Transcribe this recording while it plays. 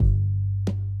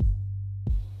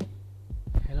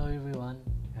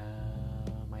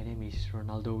is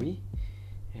Ronaldo Wee,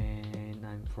 and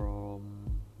I'm from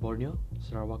Borneo,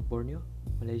 Sarawak, Borneo,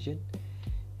 Malaysian,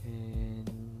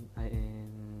 and I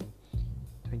am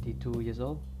 22 years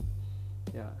old.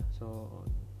 Yeah, so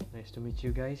nice to meet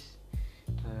you guys.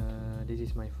 This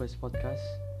is my first podcast,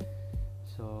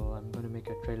 so I'm gonna make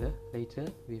a trailer later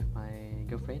with my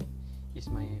girlfriend. It's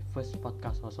my first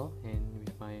podcast also, and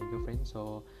with my girlfriend.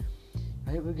 So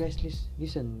I hope you guys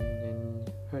listen and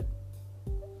heard.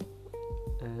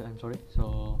 I'm sorry.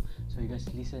 So you guys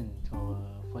listen to our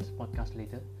first podcast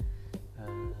later.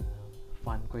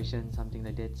 Fun question, something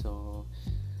like that. So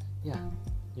yeah,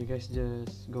 you guys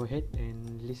just go ahead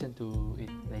and listen to it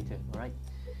later. Alright.